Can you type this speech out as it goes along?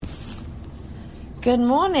Good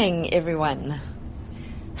morning, everyone.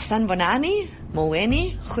 Sanbonani,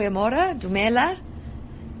 Moweni, Goeiemorgen, Dumela.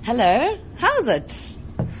 Hello, how's it?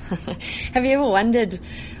 Have you ever wondered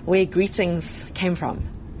where greetings came from?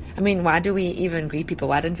 I mean, why do we even greet people?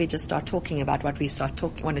 Why don't we just start talking about what we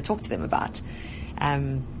want to talk to them about?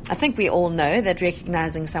 I think we all know that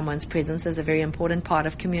recognizing someone's presence is a very important part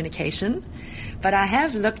of communication, but I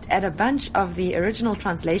have looked at a bunch of the original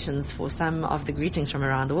translations for some of the greetings from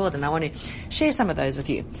around the world, and I want to share some of those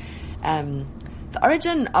with you. The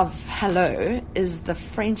origin of hello is the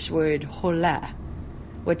French word hola,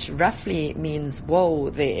 which roughly means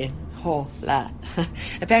whoa there, hola.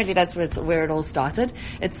 Apparently that's where it all started.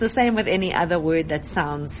 It's the same with any other word that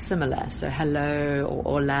sounds similar. So hello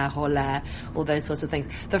or hola, all those sorts of things.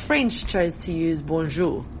 The French chose to use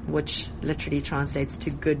bonjour, which literally translates to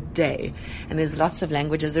good day. And there's lots of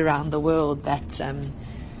languages around the world that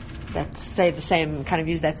say the same, kind of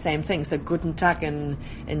use that same thing. So guten Tag in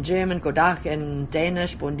German, Goddag in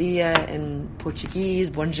Danish, bon dia in Portuguese,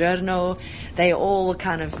 buongiorno. They all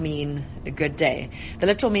kind of mean a good day. The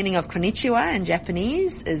literal meaning of konnichiwa in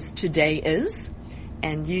Japanese is today is,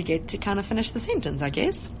 and you get to kind of finish the sentence, I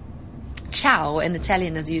guess. Ciao in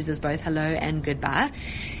Italian is used as both hello and goodbye.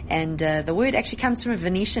 And the word actually comes from a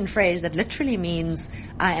Venetian phrase that literally means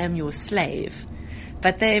I am your slave.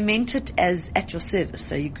 But they meant it as at your service.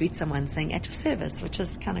 So you greet someone saying at your service, which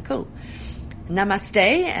is kind of cool.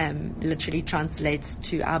 Namaste literally translates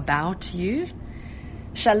to I bow to you.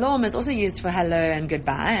 Shalom is also used for hello and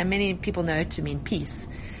goodbye, and many people know it to mean peace.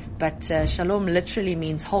 But shalom literally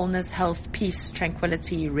means wholeness, health, peace,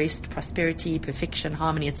 tranquility, rest, prosperity, perfection,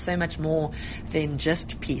 harmony. It's so much more than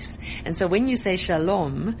just peace. And so when you say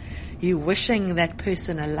shalom, you're wishing that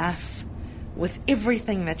person a life with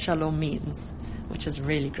everything that shalom means, which is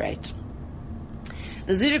really great.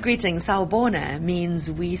 The Zulu greeting, sawubona,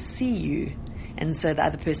 means we see you. And so the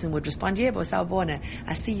other person would respond, yebo, sawubona,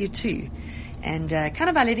 I see you too. And kind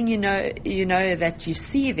of by letting you know that you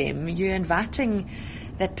see them, you're inviting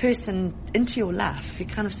that person into your life. You're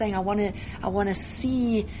kind of saying, I want to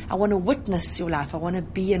see, I want to witness your life. I want to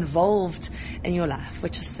be involved in your life,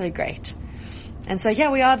 which is so great. And so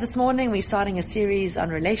here we are this morning. We're starting a series on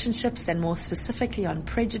relationships and more specifically on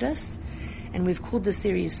prejudice. And we've called the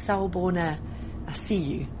series Sawubona, I See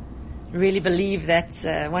You. I really believe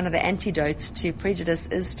that one of the antidotes to prejudice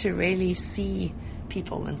is to really see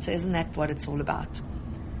people. And so isn't that what it's all about?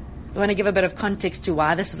 I want to give a bit of context to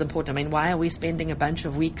why this is important. I mean, why are we spending a bunch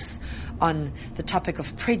of weeks on the topic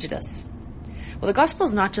of prejudice? Well, the gospel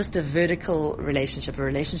is not just a vertical relationship, a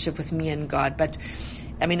relationship with me and God, but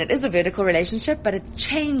I mean, it is a vertical relationship, but it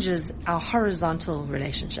changes our horizontal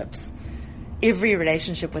relationships. Every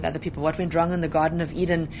relationship with other people. What went wrong in the Garden of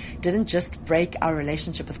Eden didn't just break our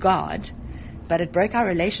relationship with God, but it broke our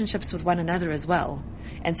relationships with one another as well.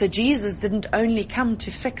 And so Jesus didn't only come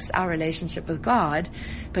to fix our relationship with God,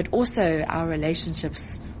 but also our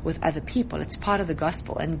relationships with other people. It's part of the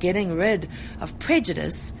gospel. And getting rid of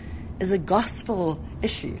prejudice is a gospel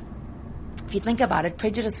issue. If you think about it,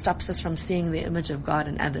 prejudice stops us from seeing the image of God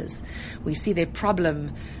in others. We see their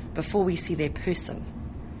problem before we see their person.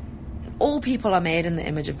 All people are made in the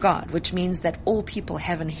image of God, which means that all people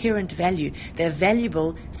have inherent value. They're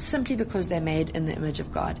valuable simply because they're made in the image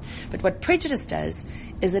of God. But what prejudice does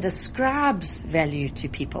is it ascribes value to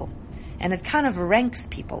people, and it kind of ranks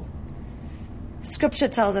people. Scripture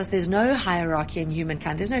tells us there's no hierarchy in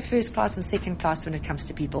humankind. There's no first class and second class when it comes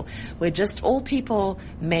to people. We're just all people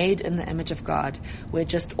made in the image of God. We're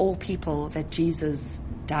just all people that Jesus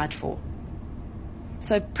died for.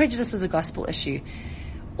 So prejudice is a gospel issue.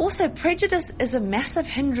 Also, prejudice is a massive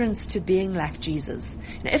hindrance to being like Jesus.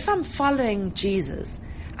 Now, if I'm following Jesus,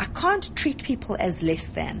 I can't treat people as less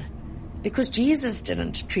than, because Jesus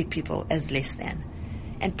didn't treat people as less than.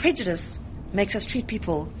 And prejudice makes us treat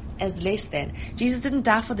people as less than. Jesus didn't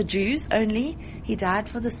die for the Jews only. He died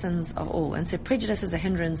for the sins of all. And so prejudice is a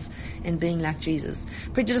hindrance in being like Jesus.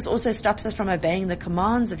 Prejudice also stops us from obeying the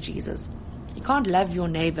commands of Jesus. You can't love your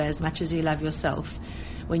neighbor as much as you love yourself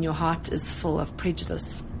when your heart is full of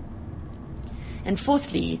prejudice. And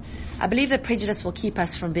fourthly, I believe that prejudice will keep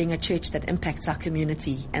us from being a church that impacts our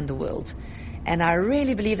community and the world. And I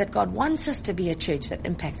really believe that God wants us to be a church that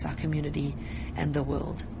impacts our community and the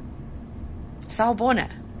world. Sawubona,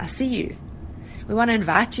 I see you. We want to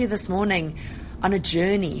invite you this morning on a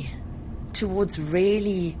journey towards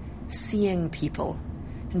really seeing people.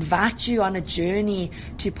 Invite you on a journey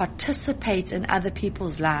to participate in other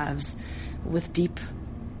people's lives with deep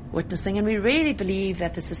witnessing. And we really believe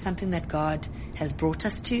that this is something that God has brought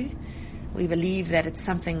us to. We believe that it's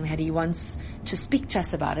something that He wants to speak to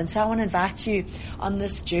us about. And so I want to invite you on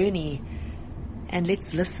this journey and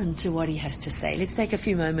let's listen to what he has to say. Let's take a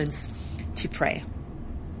few moments to pray.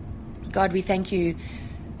 God, we thank you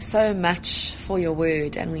so much for your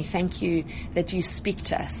word, and we thank you that you speak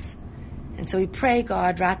to us. And so we pray,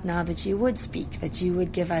 God, right now that you would speak, that you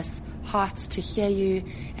would give us hearts to hear you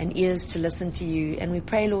and ears to listen to you. And we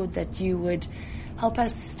pray, Lord, that you would help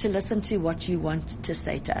us to listen to what you want to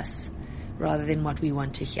say to us rather than what we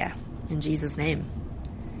want to hear. In Jesus' name,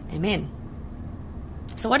 amen.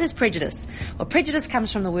 So what is prejudice? Well, prejudice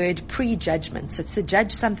comes from the word prejudgment. So it's to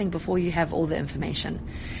judge something before you have all the information.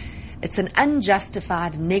 It's an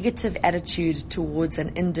unjustified negative attitude towards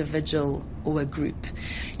an individual or a group.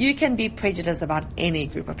 You can be prejudiced about any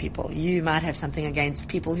group of people. You might have something against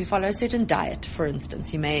people who follow a certain diet, for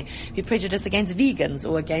instance. You may be prejudiced against vegans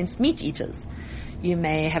or against meat eaters. You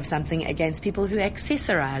may have something against people who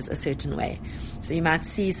accessorize a certain way. So you might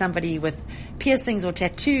see somebody with piercings or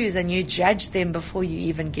tattoos and you judge them before you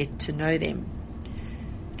even get to know them.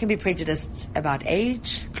 Can be prejudiced about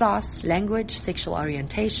age, class, language, sexual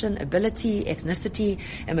orientation, ability, ethnicity,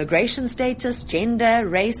 immigration status, gender,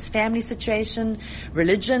 race, family situation,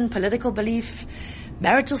 religion, political belief,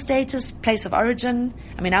 marital status, place of origin.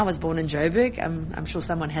 I mean, I was born in Joburg. I'm sure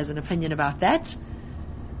someone has an opinion about that.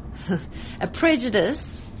 A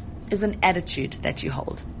prejudice is an attitude that you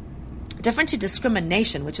hold. Different to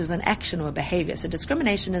discrimination, which is an action or a behavior. So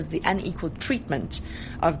discrimination is the unequal treatment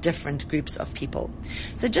of different groups of people.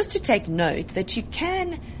 So just to take note that you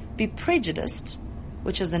can be prejudiced,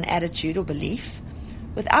 which is an attitude or belief,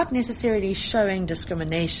 without necessarily showing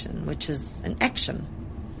discrimination, which is an action.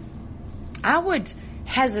 I would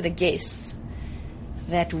hazard a guess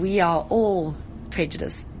that we are all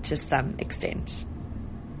prejudiced to some extent.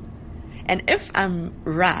 And if I'm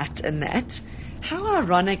right in that, how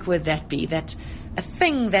ironic would that be, that a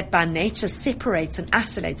thing that by nature separates and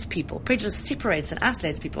isolates people, prejudice separates and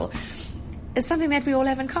isolates people, is something that we all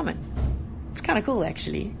have in common. It's kind of cool,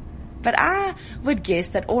 actually. But I would guess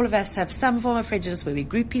that all of us have some form of prejudice where we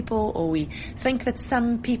group people or we think that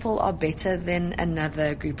some people are better than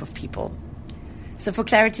another group of people. So for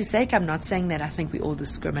clarity's sake, I'm not saying that I think we all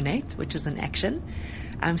discriminate, which is an action.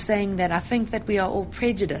 I'm saying that I think that we are all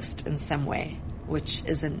prejudiced in some way, which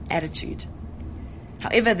is an attitude.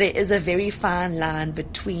 However, there is a very fine line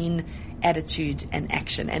between attitude and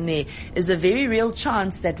action, and there is a very real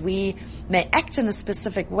chance that we may act in a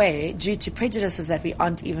specific way due to prejudices that we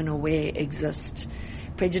aren't even aware exist.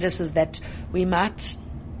 Prejudices that we might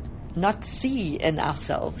not see in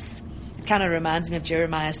ourselves. It kind of reminds me of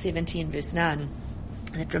Jeremiah 17 verse 9.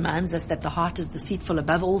 It reminds us that the heart is deceitful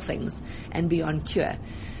above all things and beyond cure.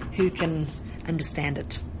 Who can understand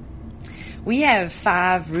it? We have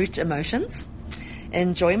 5 root emotions: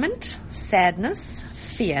 enjoyment, sadness,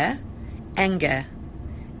 fear, anger,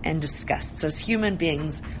 and disgust. So as human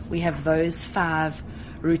beings, we have those 5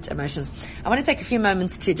 root emotions. I want to take a few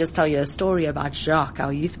moments to just tell you a story about Jacques,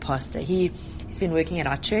 our youth pastor. He's been working at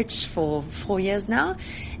our church for 4 years now,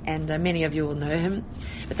 and many of you will know him.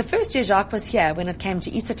 But the first year Jacques was here, when it came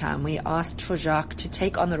to Easter time, we asked for Jacques to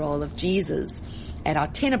take on the role of Jesus at our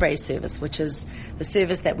Tenebrae service, which is the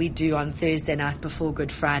service that we do on Thursday night before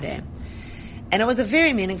Good Friday. And it was a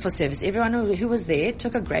very meaningful service. Everyone who was there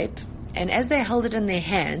took a grape, and as they held it in their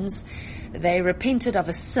hands, they repented of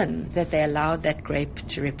a sin that they allowed that grape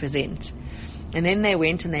to represent. And then they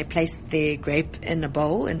went and they placed their grape in a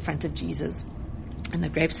bowl in front of Jesus. And the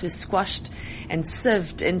grapes were squashed and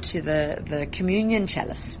sieved into the communion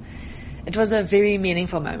chalice. It was a very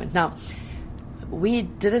meaningful moment. Now, we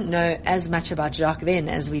didn't know as much about Jacques then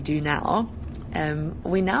as we do now.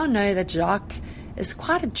 We now know that Jacques is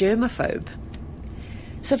quite a germaphobe.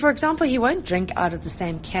 So, for example, he won't drink out of the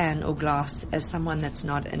same can or glass as someone that's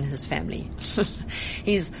not in his family.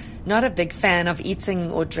 He's not a big fan of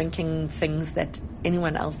eating or drinking things that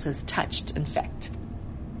anyone else has touched, in fact.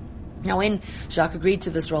 Now, when Jacques agreed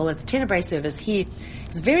to this role at the Tenebrae service, he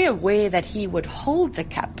was very aware that he would hold the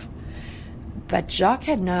cup, but Jacques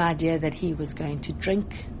had no idea that he was going to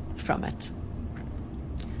drink from it.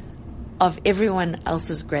 Of everyone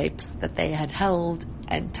else's grapes that they had held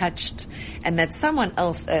and touched, and that someone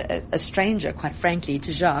else, a stranger, quite frankly,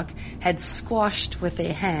 to Jacques, had squashed with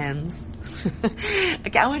their hands.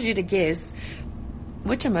 Okay, I want you to guess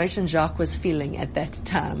which emotion Jacques was feeling at that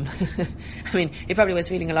time. I mean, he probably was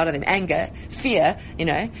feeling a lot of them. Anger, fear,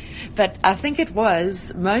 but I think it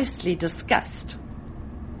was mostly disgust.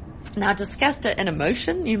 Now, disgust, an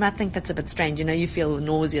emotion, you might think that's a bit strange. You feel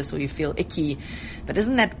nauseous or you feel icky, but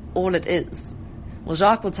isn't that all it is? Well,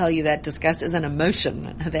 Jacques will tell you that disgust is an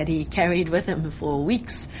emotion that he carried with him for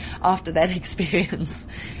weeks after that experience.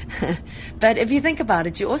 But if you think about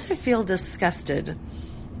it, you also feel disgusted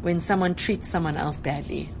when someone treats someone else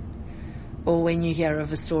badly, or when you hear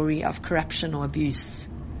of a story of corruption or abuse,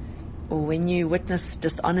 or when you witness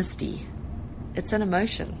dishonesty. It's an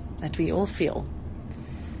emotion that we all feel.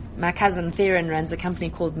 My cousin Theron runs a company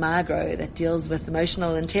called Migro that deals with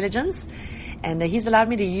emotional intelligence, and he's allowed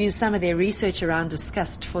me to use some of their research around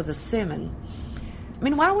disgust for this sermon. I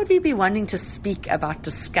mean, why would we be wanting to speak about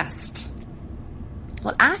disgust?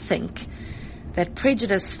 Well, I think that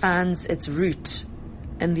prejudice finds its root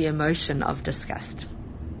in the emotion of disgust.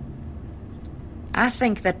 I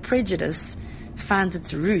think that prejudice finds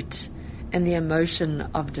its root in the emotion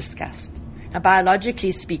of disgust. Now,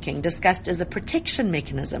 biologically speaking, disgust is a protection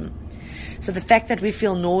mechanism. So the fact that we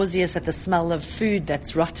feel nauseous at the smell of food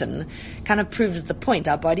that's rotten kind of proves the point.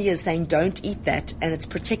 Our body is saying, don't eat that, and it's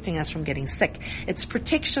protecting us from getting sick. It's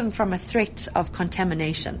protection from a threat of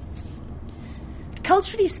contamination.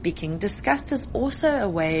 Culturally speaking, disgust is also a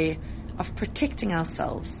way of protecting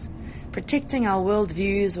ourselves, protecting our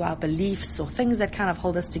worldviews or our beliefs or things that kind of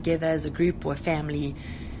hold us together as a group or a family.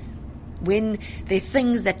 When there are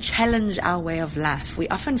things that challenge our way of life, we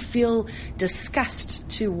often feel disgust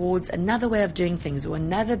towards another way of doing things or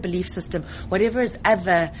another belief system, whatever is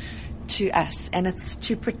other to us. And it's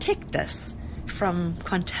to protect us from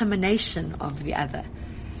contamination of the other.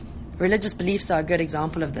 Religious beliefs are a good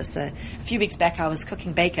example of this. A few weeks back I was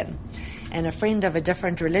cooking bacon, and a friend of a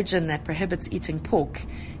different religion that prohibits eating pork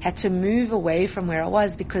had to move away from where I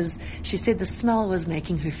was because she said the smell was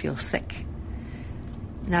making her feel sick.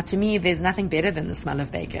 Now, to me, there's nothing better than the smell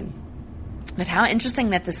of bacon. But how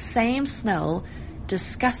interesting that the same smell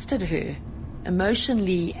disgusted her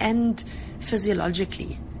emotionally and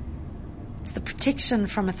physiologically. It's the protection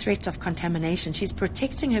from a threat of contamination. She's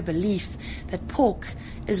protecting her belief that pork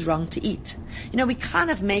is wrong to eat. You know, we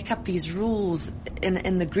kind of make up these rules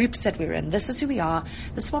in the groups that we're in. This is who we are.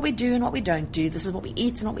 This is what we do and what we don't do. This is what we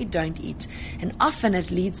eat and what we don't eat. And often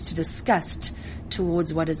it leads to disgust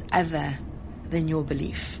towards what is other than your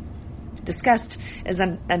belief. Disgust is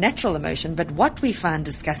a natural emotion, but what we find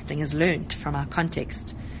disgusting is learned from our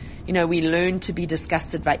context. You know, we learn to be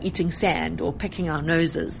disgusted by eating sand or picking our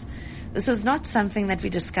noses. This is not something that we're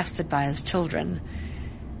disgusted by as children,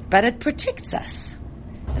 but it protects us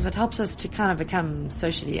as it helps us to kind of become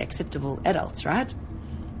socially acceptable adults, right?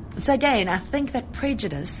 So again, I think that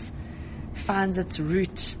prejudice finds its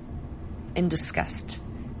root in disgust.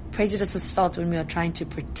 Prejudice is felt when we are trying to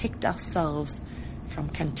protect ourselves from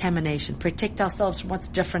contamination, protect ourselves from what's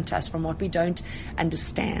different to us, from what we don't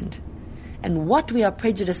understand. And what we are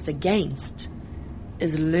prejudiced against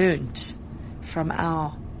is learnt from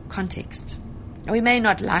our context. And we may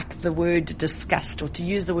not like the word disgust or to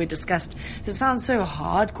use the word disgust because it sounds so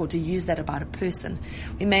hardcore to use that about a person.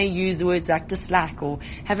 We may use words like dislike or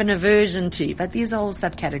have an aversion to, but these are all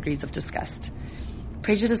subcategories of disgust.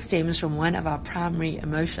 Prejudice stems from one of our primary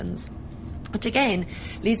emotions, which again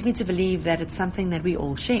leads me to believe that it's something that we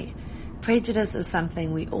all share. Prejudice is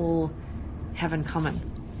something we all have in common.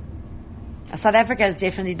 South Africa is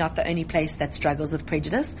definitely not the only place that struggles with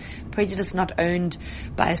prejudice. Prejudice is not owned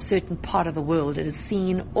by a certain part of the world. It is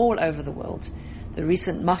seen all over the world. The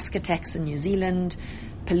recent mosque attacks in New Zealand,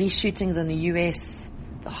 police shootings in the US,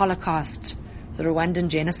 the Holocaust, the Rwandan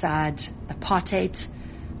genocide, apartheid,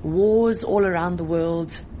 wars all around the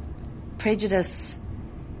world. Prejudice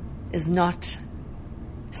is not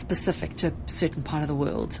specific to a certain part of the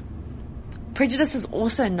world. Prejudice is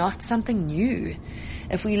also not something new.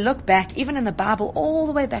 If we look back, even in the Bible, all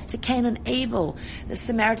the way back to Cain and Abel, the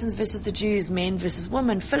Samaritans versus the Jews, men versus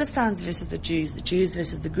women, Philistines versus the Jews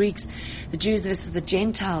versus the Greeks, the Jews versus the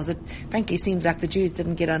Gentiles. It frankly seems like the Jews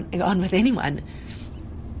didn't get on with anyone.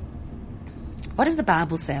 What does the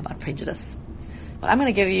Bible say about prejudice? Well, I'm going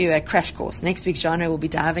to give you a crash course. Next week's genre will be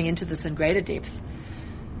diving into this in greater depth.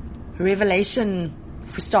 Revelation,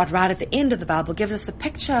 if we start right at the end of the Bible, gives us a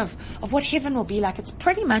picture of what heaven will be like. It's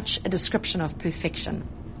pretty much a description of perfection.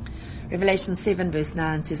 Revelation 7 verse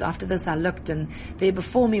 9 says, "After this I looked, and there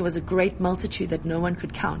before me was a great multitude that no one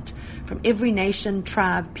could count, from every nation,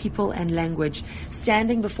 tribe, people, and language,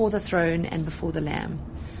 standing before the throne and before the Lamb."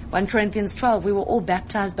 1 Corinthians 12, we were all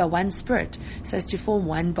baptized by one Spirit, so as to form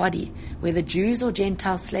one body. Whether Jews or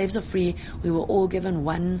Gentiles, slaves or free, we were all given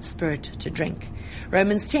one Spirit to drink.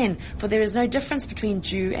 Romans 10, for there is no difference between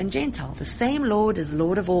Jew and Gentile. The same Lord is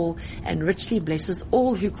Lord of all, and richly blesses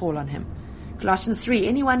all who call on him. Colossians 3,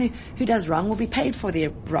 anyone who does wrong will be paid for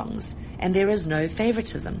their wrongs, and there is no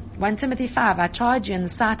favoritism. 1 Timothy 5, I charge you in the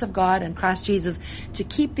sight of God and Christ Jesus to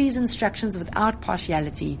keep these instructions without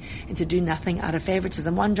partiality and to do nothing out of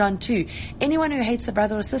favoritism. 1 John 2, anyone who hates a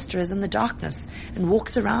brother or sister is in the darkness and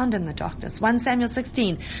walks around in the darkness. 1 Samuel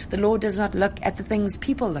 16, the Lord does not look at the things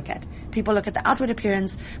people look at. People look at the outward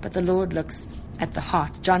appearance, but the Lord looks at the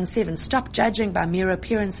heart. John 7, stop judging by mere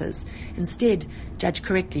appearances. Instead, judge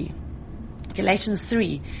correctly. Galatians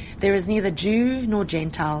 3, there is neither Jew nor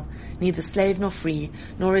Gentile, neither slave nor free,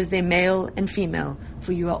 nor is there male and female,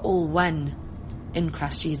 for you are all one in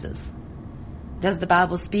Christ Jesus. Does the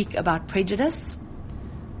Bible speak about prejudice?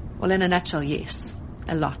 Well, in a nutshell, yes,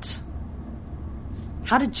 a lot.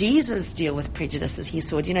 How did Jesus deal with prejudice as he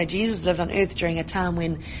saw it? You know, Jesus lived on earth during a time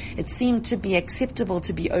when it seemed to be acceptable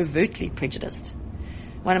to be overtly prejudiced.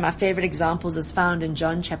 One of my favorite examples is found in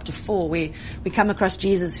John chapter 4, where we come across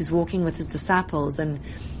Jesus who's walking with his disciples, and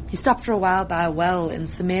he stopped for a while by a well in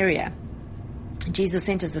Samaria. Jesus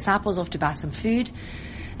sent his disciples off to buy some food,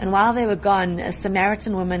 and while they were gone, a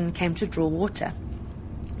Samaritan woman came to draw water.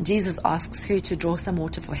 Jesus asks her to draw some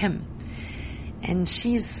water for him, and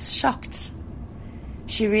she's shocked.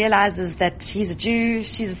 She realizes that he's a Jew,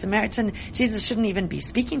 she's a Samaritan, Jesus shouldn't even be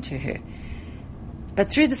speaking to her. But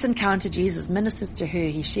through this encounter, Jesus ministers to her.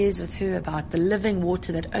 He shares with her about the living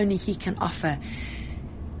water that only he can offer.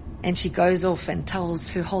 And she goes off and tells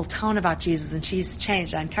her whole town about Jesus, and she's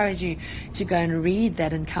changed. I encourage you to go and read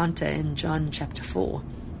that encounter in John chapter 4.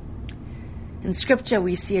 In Scripture,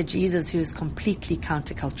 we see a Jesus who is completely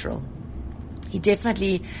countercultural. He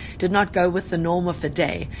definitely did not go with the norm of the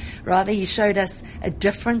day. Rather, he showed us a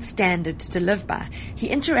different standard to live by. He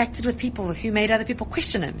interacted with people who made other people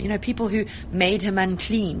question him. You know, people who made him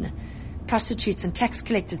unclean. Prostitutes and tax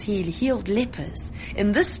collectors. He healed lepers.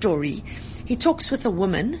 In this story, he talks with a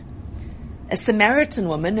woman, a Samaritan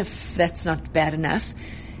woman, if that's not bad enough,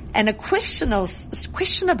 and a questionable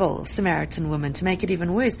Samaritan woman, to make it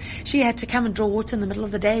even worse. She had to come and draw water in the middle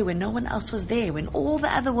of the day when no one else was there, when all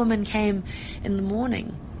the other women came in the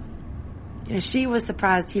morning. You know, she was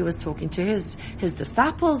surprised he was talking to her. His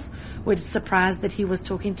disciples were surprised that he was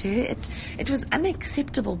talking to her. It was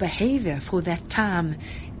unacceptable behavior for that time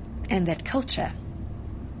and that culture.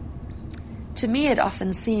 To me, it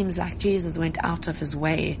often seems like Jesus went out of his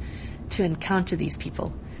way to encounter these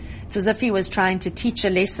people. It's as if he was trying to teach a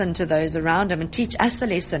lesson to those around him and teach us a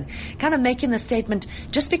lesson, kind of making the statement,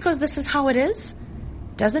 just because this is how it is,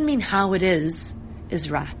 doesn't mean how it is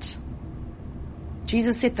right.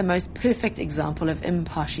 Jesus set the most perfect example of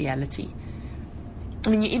impartiality. I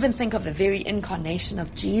mean, you even think of the very incarnation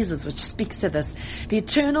of Jesus, which speaks to this. The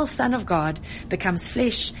eternal Son of God becomes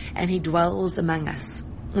flesh and he dwells among us.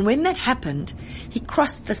 And when that happened, he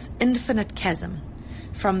crossed this infinite chasm,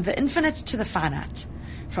 from the infinite to the finite,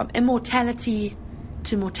 from immortality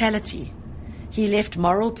to mortality. He left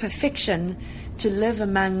moral perfection to live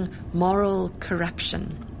among moral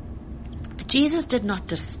corruption. But Jesus did not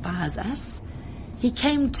despise us. He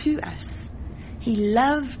came to us. He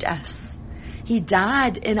loved us. He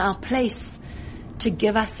died in our place to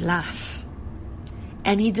give us life.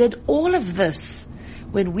 And he did all of this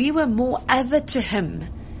when we were more other to him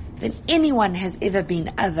than anyone has ever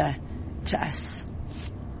been other to us.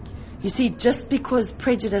 You see, just because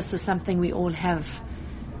prejudice is something we all have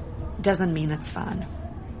doesn't mean it's fine.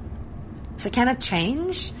 So can it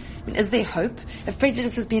change? I mean, is there hope? If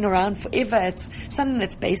prejudice has been around forever, it's something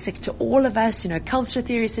that's basic to all of us. You know, culture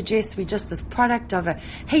theory suggests we're just this product of a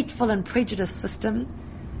hateful and prejudiced system.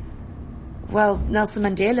 Well, Nelson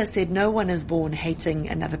Mandela said no one is born hating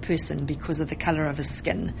another person because of the color of his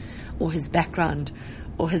skin or his background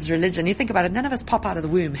or his religion. You think about it, none of us pop out of the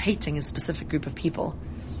womb hating a specific group of people.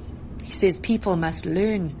 He says people must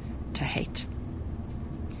learn to hate.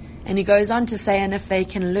 And he goes on to say, and if they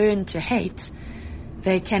can learn to hate,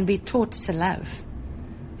 they can be taught to love.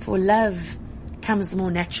 For love comes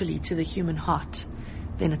more naturally to the human heart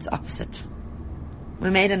than its opposite.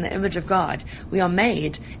 We're made in the image of God. We are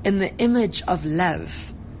made in the image of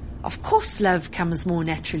love. Of course, love comes more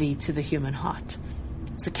naturally to the human heart.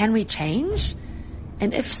 So can we change?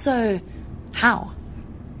 And if so, how?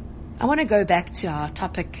 I want to go back to our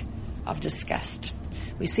topic of disgust.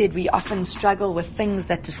 We said we often struggle with things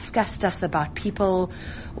that disgust us about people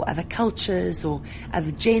or other cultures or other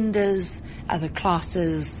genders, other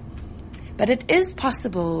classes. But it is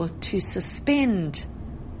possible to suspend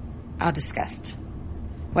our disgust.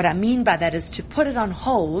 What I mean by that is to put it on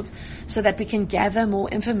hold so that we can gather more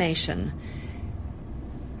information.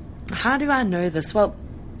 How do I know this? Well,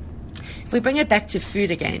 if we bring it back to food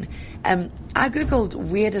again, I Googled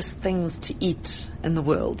weirdest things to eat in the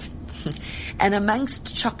world. And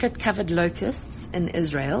amongst chocolate-covered locusts in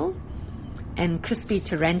Israel and crispy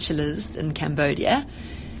tarantulas in Cambodia,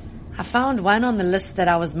 I found one on the list that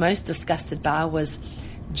I was most disgusted by was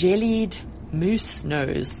jellied moose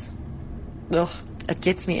nose. Ugh, it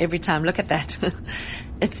gets me every time. Look at that.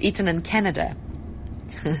 It's eaten in Canada.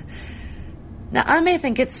 Now, I may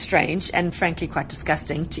think it's strange and frankly quite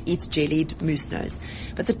disgusting to eat jellied moose nose,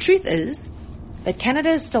 but the truth is that Canada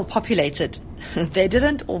is still populated. They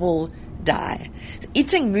didn't all die.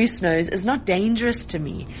 Eating moose nose is not dangerous to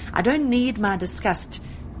me. I don't need my disgust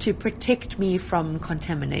to protect me from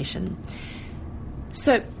contamination.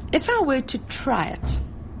 So if I were to try it,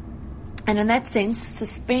 and in that sense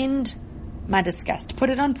suspend my disgust, put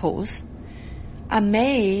it on pause, I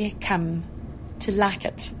may come to like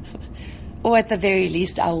it. Or at the very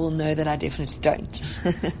least, I will know that I definitely don't.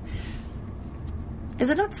 Is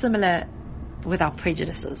it not similar with our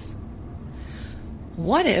prejudices?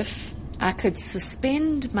 What if I could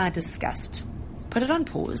suspend my disgust, put it on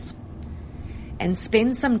pause, and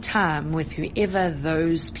spend some time with whoever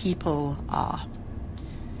those people are?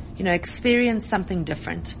 You know, experience something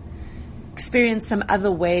different. Experience some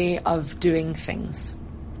other way of doing things.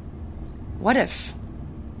 What if?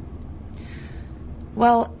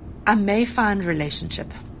 Well, I may find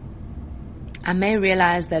relationship. I may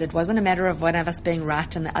realize that it wasn't a matter of one of us being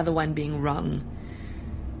right and the other one being wrong.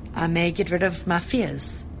 I may get rid of my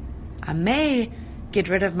fears. I may get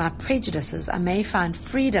rid of my prejudices. I may find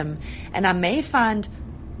freedom, and I may find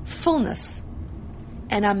fullness,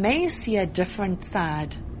 and I may see a different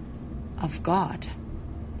side of God.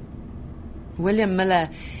 William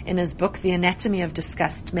Miller, in his book, The Anatomy of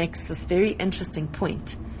Disgust, makes this very interesting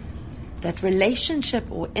point, that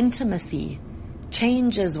relationship or intimacy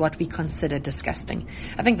changes what we consider disgusting.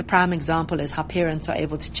 I think the prime example is how parents are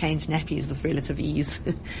able to change nappies with relative ease.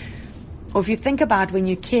 Or if you think about when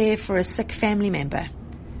you care for a sick family member,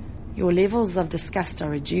 your levels of disgust are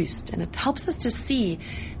reduced. And it helps us to see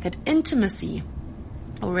that intimacy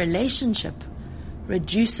or relationship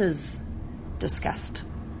reduces disgust.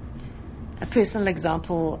 A personal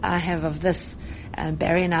example I have of this,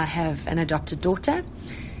 Barry and I have an adopted daughter.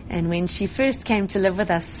 And when she first came to live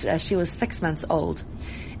with us, she was 6 months old.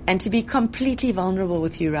 And to be completely vulnerable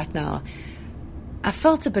with you right now, I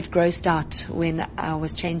felt a bit grossed out when I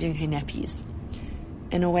was changing her nappies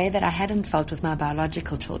in a way that I hadn't felt with my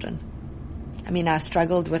biological children. I mean, I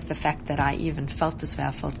struggled with the fact that I even felt this way.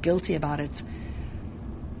 I felt guilty about it.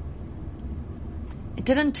 It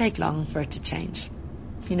didn't take long for it to change.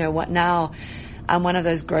 You know what, now I'm one of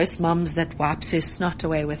those gross moms that wipes her snot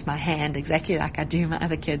away with my hand, exactly like I do my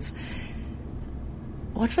other kids.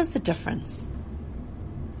 What was the difference?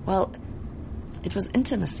 Well, it was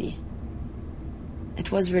intimacy.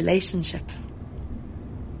 It was relationship.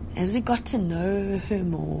 As we got to know her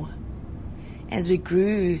more, as we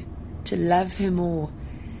grew to love her more,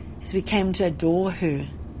 as we came to adore her,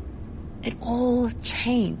 it all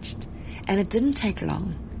changed, and it didn't take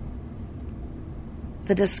long.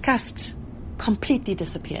 The disgust completely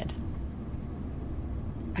disappeared.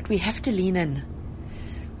 But we have to lean in.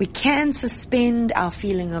 We can suspend our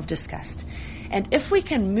feeling of disgust. And if we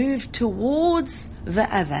can move towards the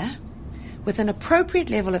other with an appropriate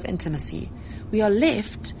level of intimacy, we are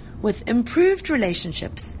left with improved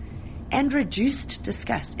relationships and reduced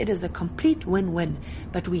disgust. It is a complete win-win,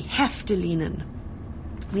 but we have to lean in.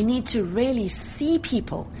 We need to really see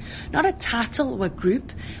people, not a title or a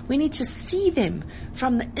group. We need to see them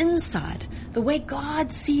from the inside, the way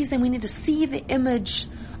God sees them. We need to see the image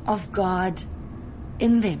of God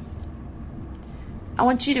in them. I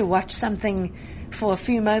want you to watch something for a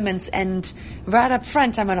few moments, and right up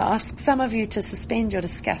front, I'm going to ask some of you to suspend your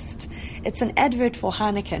disgust. It's an advert for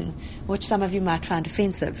Heineken, which some of you might find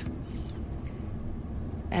offensive.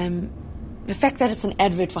 The fact that it's an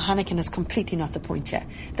advert for Heineken is completely not the point here.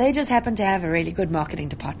 They just happen to have a really good marketing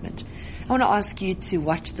department. I want to ask you to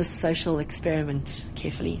watch this social experiment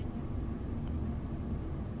carefully.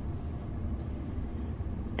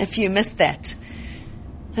 If you missed that,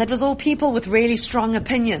 that was all people with really strong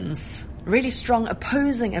opinions, really strong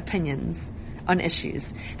opposing opinions on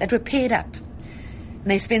issues that were paired up. And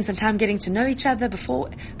they spent some time getting to know each other before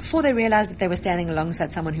they realized that they were standing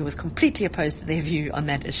alongside someone who was completely opposed to their view on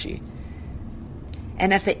that issue.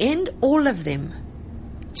 And at the end, all of them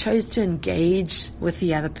chose to engage with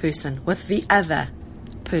the other person,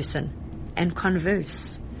 and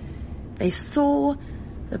converse. They saw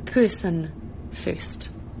the person first.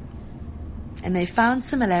 And they found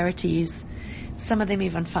similarities. Some of them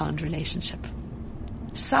even found relationship.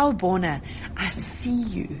 Sawubona, I see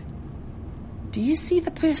you. Do you see the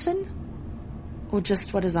person or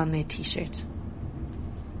just what is on their t-shirt?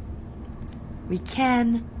 We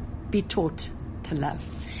can be taught to love.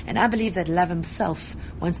 And I believe that love himself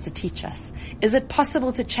wants to teach us. Is it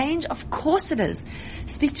possible to change? Of course it is.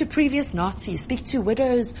 Speak to previous Nazis. Speak to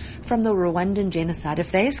widows from the Rwandan genocide.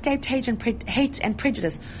 If they escaped hate and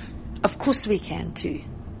prejudice, of course we can too.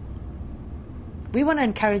 We want to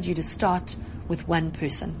encourage you to start with one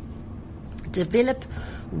person. Develop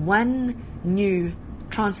one new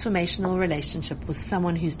transformational relationship with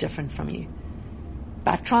someone who's different from you.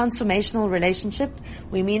 By transformational relationship,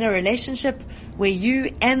 we mean a relationship where you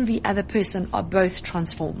and the other person are both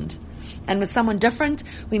transformed. And with someone different,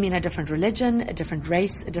 we mean a different religion, a different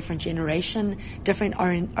race, a different generation, different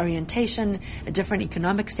orientation, a different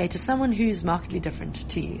economic status, someone who's markedly different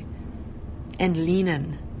to you. And lean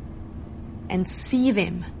in and see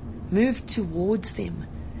them, move towards them.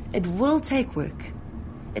 It will take work.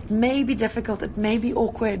 It may be difficult, it may be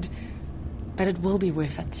awkward, but it will be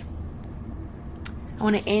worth it. I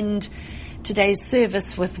want to end today's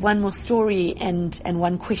service with one more story and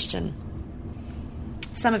one question.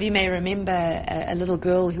 Some of you may remember a little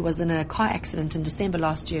girl who was in a car accident in December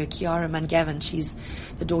last year, Kiara Mungavin. She's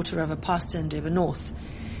the daughter of a pastor in Durban North.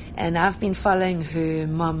 And I've been following her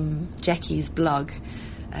mum, Jackie's blog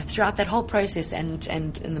throughout that whole process and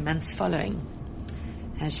in the months following.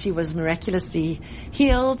 She was miraculously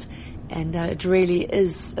healed. And it really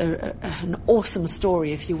is an awesome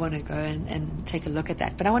story if you want to go and take a look at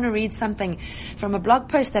that. But I want to read something from a blog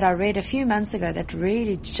post that I read a few months ago that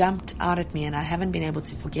really jumped out at me, and I haven't been able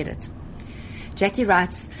to forget it. Jackie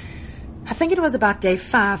writes, I think it was about day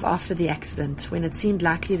 5 after the accident when it seemed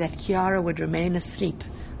likely that Kiara would remain asleep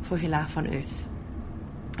for her life on earth.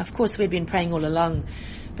 Of course, we'd been praying all along,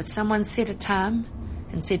 but someone set a time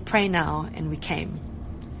and said, pray now, and we came.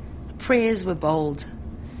 The prayers were bold.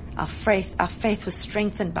 Our faith was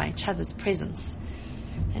strengthened by each other's presence.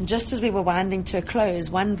 And just as we were winding to a close,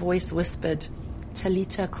 one voice whispered,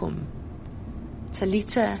 Talita kum.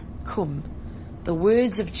 Talita kum. The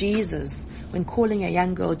words of Jesus when calling a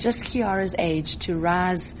young girl just Kiara's age to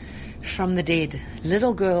rise from the dead.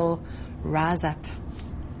 Little girl, rise up.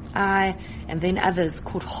 I and then others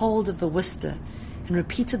caught hold of the whisper and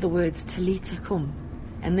repeated the words Talita kum.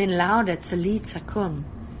 And then louder, Talita kum.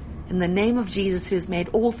 In the name of Jesus, who has made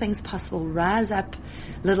all things possible, rise up,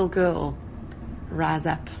 little girl, rise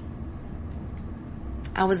up.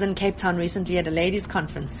 I was in Cape Town recently at a ladies'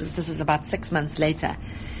 conference. This is about 6 months later.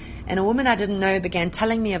 And a woman I didn't know began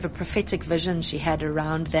telling me of a prophetic vision she had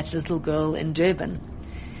around that little girl in Durban.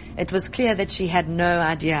 It was clear that she had no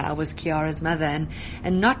idea I was Kiara's mother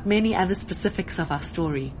and not many other specifics of our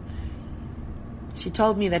story. She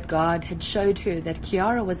told me that God had showed her that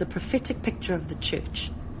Kiara was a prophetic picture of the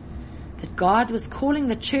church. That God was calling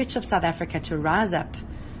the Church of South Africa to rise up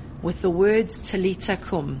with the words Talita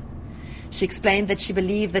kum. She explained that she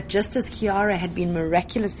believed that just as Kiara had been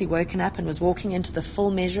miraculously woken up and was walking into the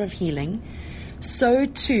full measure of healing, so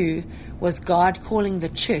too was God calling the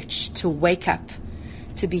church to wake up,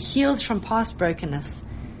 to be healed from past brokenness,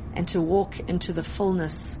 and to walk into the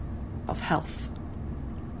fullness of health.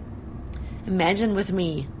 Imagine with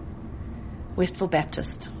me, Westville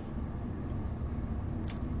Baptist.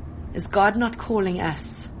 Is God not calling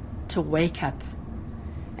us to wake up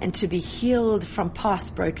and to be healed from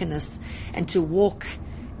past brokenness and to walk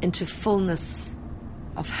into fullness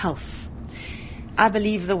of health? I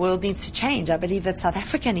believe the world needs to change. I believe that South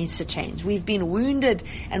Africa needs to change. We've been wounded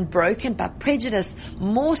and broken by prejudice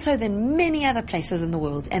more so than many other places in the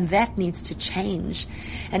world, and that needs to change.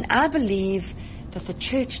 And I believe that the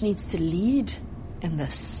church needs to lead in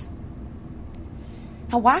this.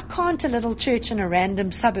 Now, why can't a little church in a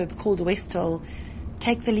random suburb called Westville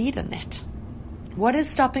take the lead in that? What is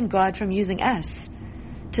stopping God from using us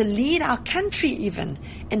to lead our country even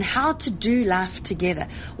in how to do life together?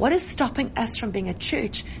 What is stopping us from being a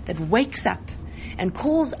church that wakes up and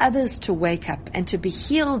calls others to wake up and to be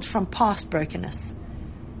healed from past brokenness?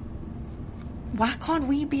 Why can't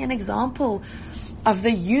we be an example of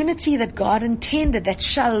the unity that God intended, that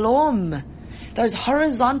shalom, those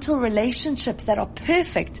horizontal relationships that are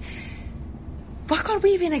perfect? Why can't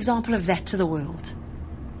we be an example of that to the world?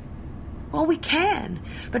 Well, we can,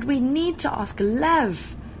 but we need to ask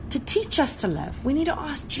love to teach us to love. We need to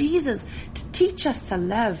ask Jesus to teach us to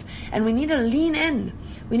love, and we need to lean in.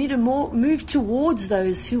 We need to move towards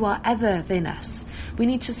those who are other than us. We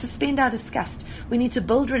need to suspend our disgust. We need to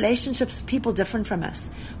build relationships with people different from us.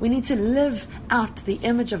 We need to live out the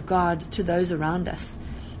image of God to those around us.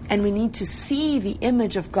 And we need to see the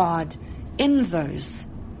image of God in those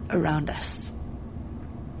around us.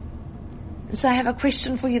 And so I have a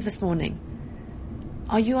question for you this morning.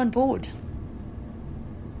 Are you on board?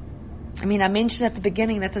 I mean, I mentioned at the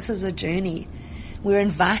beginning that this is a journey. We're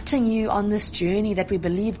inviting you on this journey that we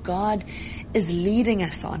believe God is leading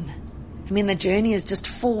us on. I mean, the journey is just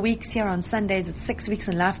 4 weeks here on Sundays. It's 6 weeks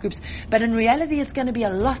in life groups. But in reality, it's going to be a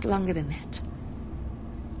lot longer than that.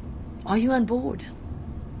 Are you on board?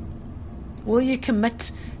 Will you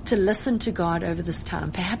commit to listen to God over this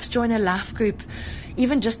time? Perhaps join a life group,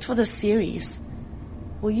 even just for this series.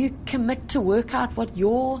 Will you commit to work out what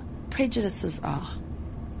your prejudices are?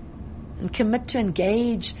 And commit to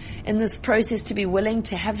engage in this process, to be willing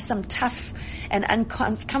to have some tough and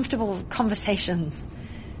uncomfortable conversations.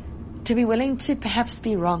 To be willing to perhaps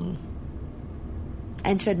be wrong.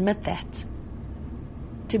 And to admit that.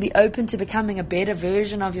 To be open to becoming a better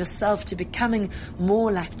version of yourself, to becoming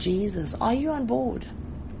more like Jesus. Are you on board?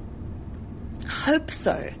 I hope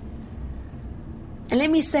so. And let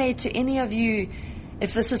me say to any of you,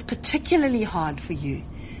 if this is particularly hard for you,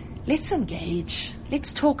 let's engage.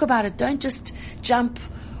 Let's talk about it. Don't just jump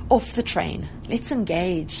off the train. Let's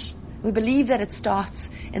engage. We believe that it starts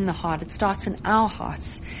in the heart. It starts in our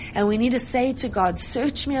hearts. And we need to say to God,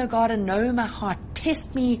 search me, O God, and know my heart.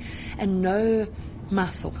 Test me and know my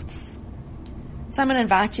thoughts. So I'm going to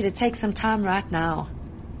invite you to take some time right now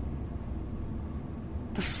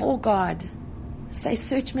before God. Say,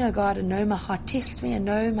 search me, O God, and know my heart. Test me and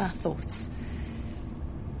know my thoughts.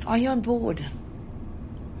 Are you on board?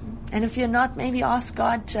 And if you're not, maybe ask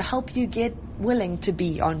God to help you get willing to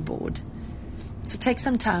be on board. So take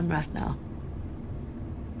some time right now.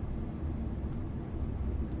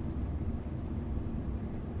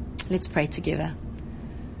 Let's pray together.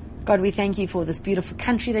 God, we thank you for this beautiful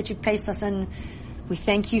country that you've placed us in. We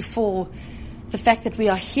thank you for the fact that we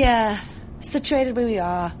are here, situated where we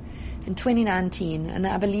are in 2019. And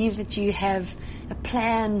I believe that you have a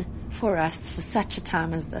plan for us for such a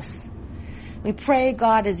time as this. We pray,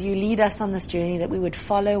 God, as you lead us on this journey, that we would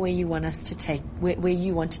follow where you want us to take, where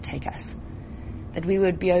you want to take us. That we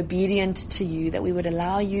would be obedient to you, that we would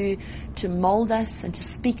allow you to mold us and to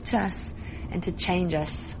speak to us and to change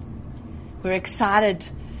us. We're excited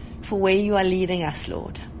for where you are leading us,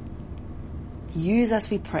 Lord. Use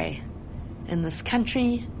us, we pray, in this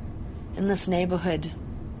country, in this neighborhood.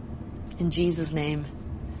 In Jesus' name,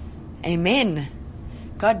 amen.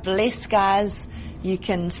 God bless, guys. You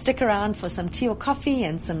can stick around for some tea or coffee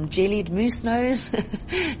and some jellied moose nose.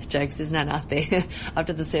 Jokes, there's none out there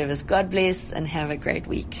after the service. God bless and have a great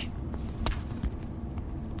week.